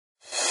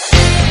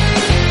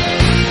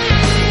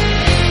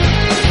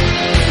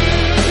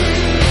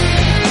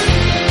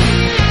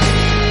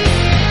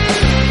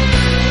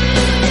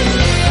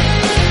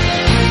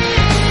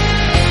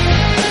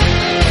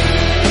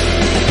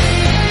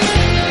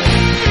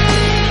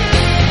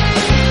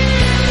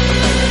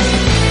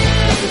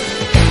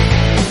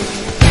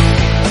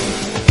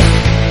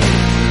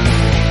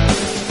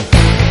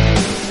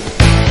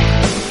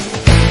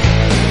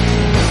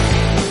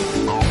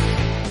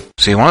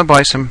So you want to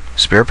buy some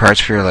spare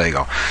parts for your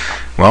Lego.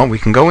 Well, we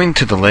can go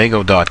into the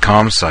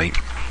Lego.com site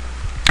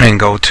and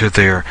go to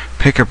their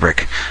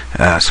Pick-a-Brick.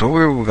 So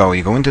where we go,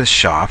 you go into the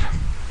shop,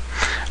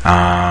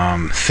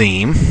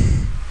 theme,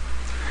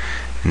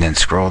 and then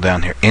scroll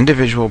down here,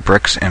 individual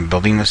bricks and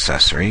building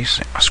accessories.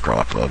 I'll scroll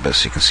up a little bit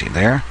so you can see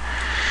there.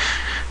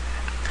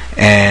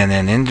 And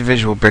then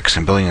individual bricks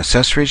and building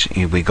accessories,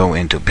 we go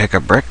into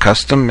Pick-a-Brick,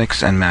 custom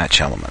mix and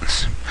match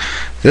elements.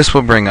 This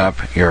will bring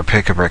up your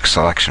Pick-a-Brick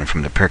selection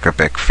from the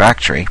Pick-a-Brick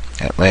factory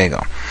at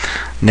Lego.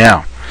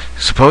 Now,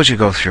 suppose you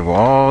go through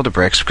all the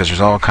bricks, because there's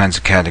all kinds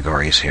of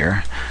categories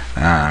here,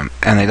 and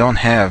they don't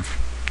have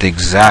the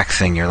exact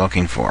thing you're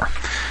looking for.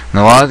 In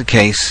a lot of the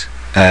case,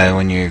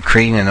 when you're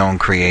creating an own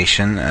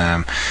creation,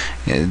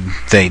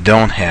 they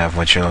don't have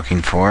what you're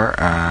looking for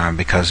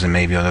because they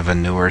may be out of a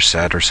newer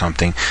set or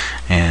something,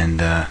 and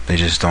they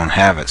just don't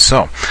have it.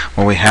 So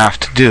what we have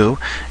to do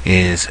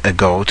is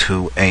go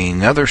to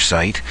another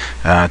site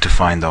to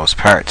find those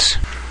parts.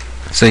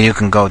 So you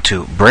can go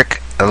to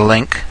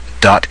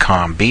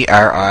bricklink.com,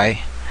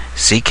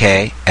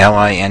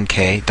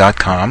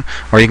 BRICKLINK.com,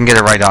 or you can get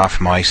it right off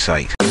my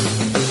site.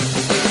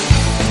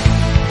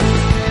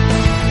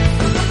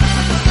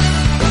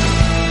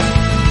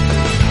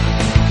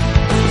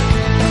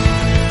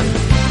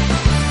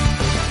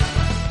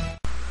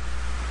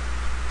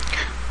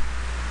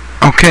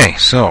 Okay,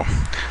 so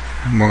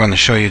we're going to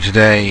show you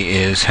today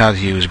is how to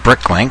use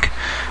Bricklink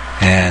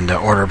and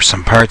order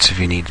some parts if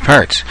you need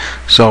parts.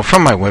 So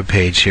from my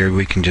webpage here,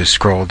 we can just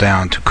scroll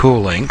down to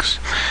Cool Links,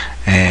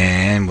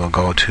 and we'll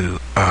go to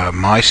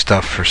My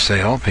Stuff for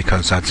Sale,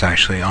 because that's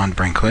actually on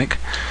Bricklink,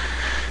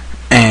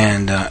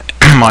 and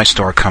My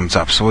Store comes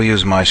up. So we'll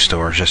use My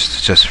Store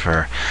just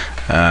for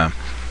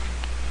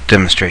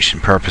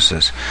demonstration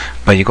purposes.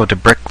 But you go to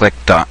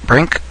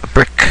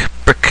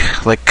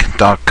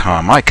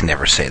bricklink.com. I can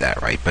never say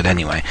that right, but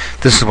anyway,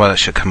 this is what it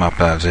should come up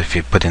as if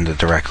you put in the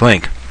direct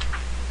link.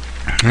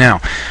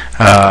 Now,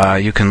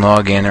 you can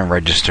log in and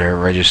register.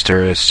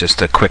 Register is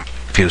just a quick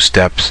few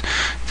steps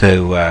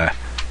to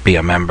be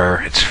a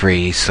member. It's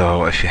free,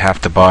 so if you have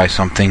to buy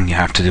something, you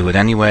have to do it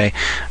anyway.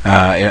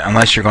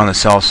 Unless you're going to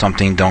sell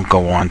something, don't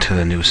go on to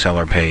the new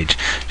seller page.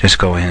 Just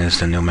go in as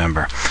the new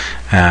member.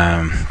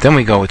 Then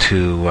we go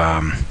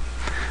to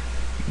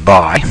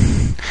buy,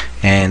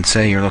 and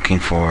say you're looking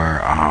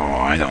for,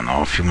 I don't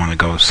know, if you want to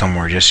go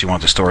somewhere, just you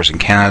want the stores in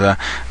Canada,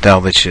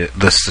 they'll list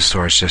the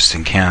stores just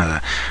in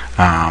Canada.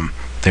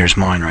 There's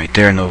mine right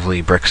there,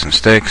 Novalee Bricks and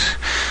Sticks.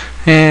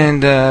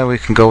 And we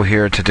can go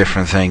here to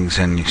different things,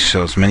 and it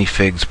shows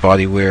minifigs,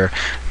 bodywear,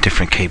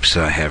 different capes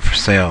that I have for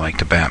sale, like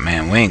the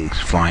Batman wings,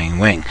 flying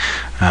wing.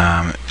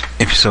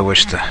 If you so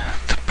wish to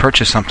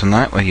purchase something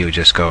that way, you would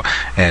just go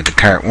add to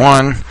cart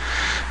 1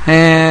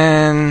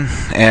 and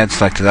add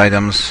selected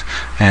items,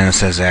 and it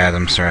says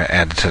items are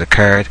added to the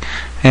cart,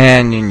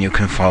 and you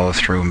can follow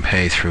through and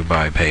pay through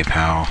by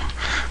PayPal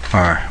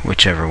or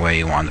whichever way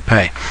you want to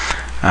pay.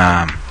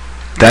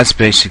 That's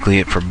basically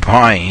it for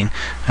buying.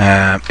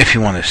 If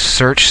you want to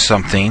search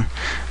something,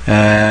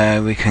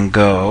 we can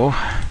go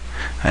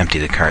empty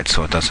the cart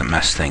so it doesn't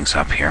mess things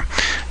up here.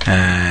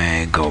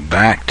 Go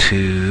back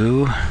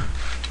to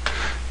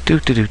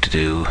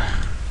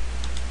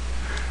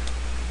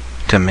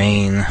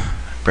main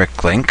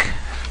Bricklink,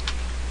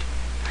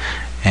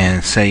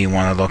 and say you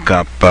want to look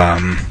up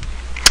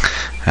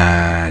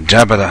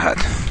Jabba the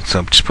Hutt.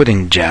 So just put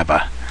in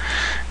Jabba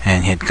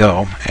and hit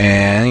go,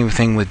 and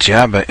anything with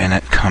Jabba in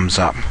it comes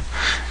up,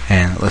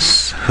 and it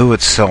lists who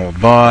it's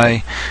sold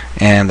by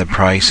and the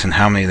price and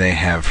how many they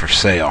have for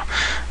sale.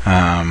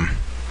 The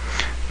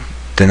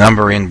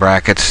number in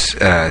brackets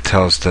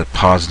tells the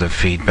positive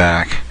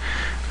feedback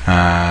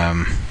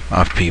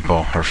of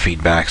people, or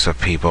feedbacks of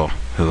people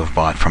who have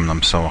bought from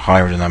them. So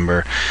higher the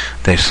number,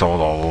 they've sold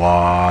a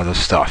lot of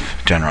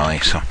stuff generally.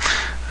 So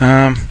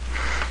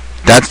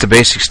that's the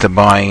basics to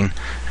buying.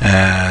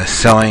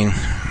 Selling,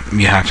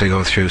 you have to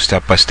go through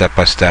step by step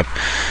by step.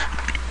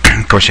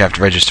 Of course, you have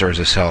to register as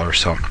a seller,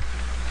 so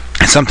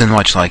it's something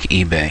much like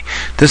eBay.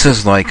 This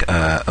is like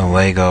a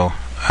Lego,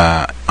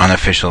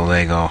 unofficial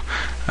Lego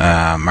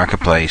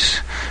marketplace.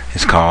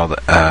 It's called,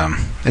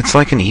 it's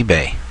like an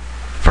eBay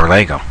for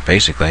Lego,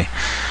 basically.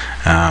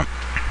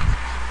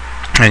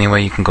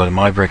 Anyway, you can go to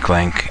my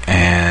Bricklink,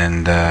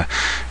 and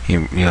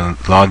you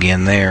log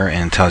in there,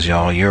 and it tells you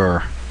all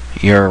your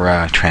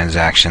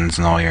transactions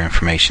and all your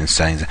information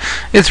settings.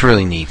 It's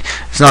really neat.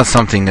 It's not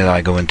something that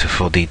I go into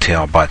full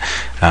detail, but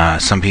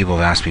some people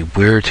have asked me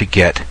where to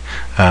get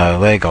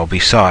Lego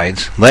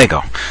besides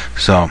Lego.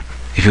 So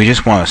if you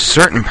just want a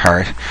certain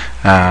part,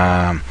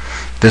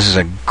 this is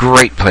a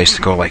great place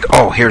to go. Like,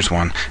 oh, here's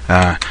one,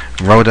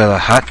 Rhoda the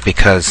Hutt,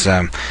 because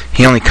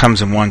he only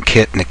comes in one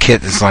kit, and the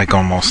kit is like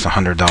almost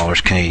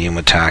 $100 Canadian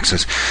with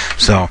taxes.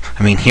 So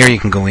I mean, here you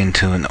can go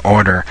into and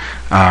order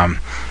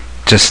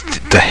just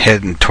the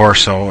head and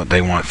torso.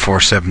 They want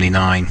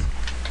 $479.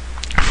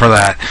 for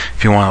that.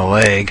 If you want a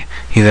leg,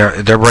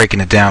 they're breaking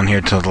it down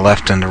here to the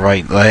left and the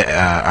right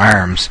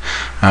arms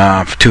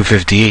for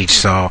 $250 each.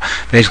 So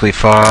basically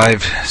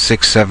 5,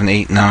 6, 7,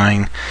 8,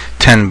 9,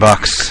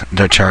 $10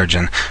 they're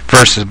charging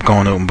versus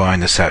going out and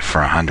buying the set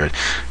for $100.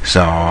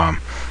 So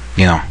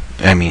you know,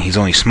 I mean, he's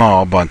only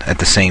small, but at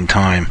the same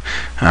time,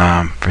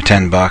 for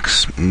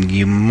 $10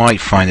 you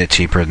might find it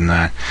cheaper than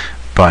that.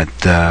 But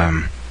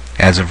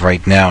as of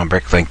right now on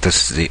Bricklink,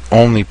 this is the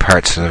only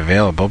parts that are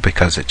available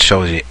because it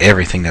shows you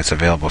everything that's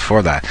available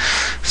for that.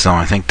 So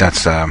I think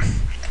that's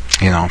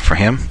you know, for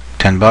him,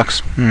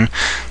 $10.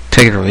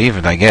 Take it or leave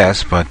it, I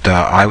guess. But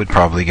I would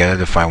probably get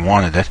it if I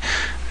wanted it.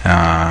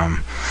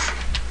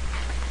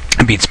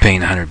 It beats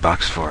paying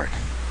 $100 for it.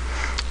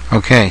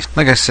 Okay,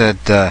 like I said,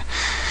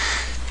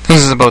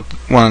 this is about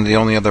one of the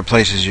only other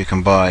places you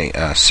can buy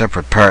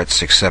separate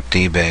parts except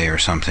eBay or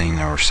something,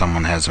 or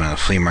someone has them at a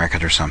flea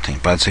market or something.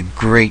 But it's a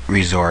great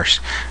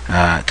resource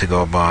to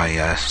go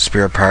buy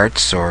spare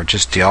parts or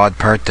just the odd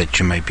part that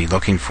you might be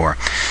looking for.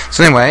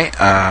 So anyway,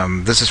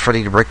 this is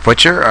Freddy the Brick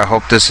Butcher. I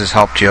hope this has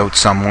helped you out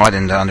somewhat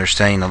into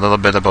understanding a little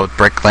bit about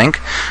Bricklink,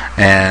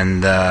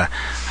 and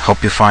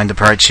hope you find the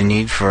parts you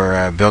need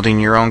for building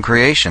your own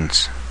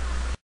creations.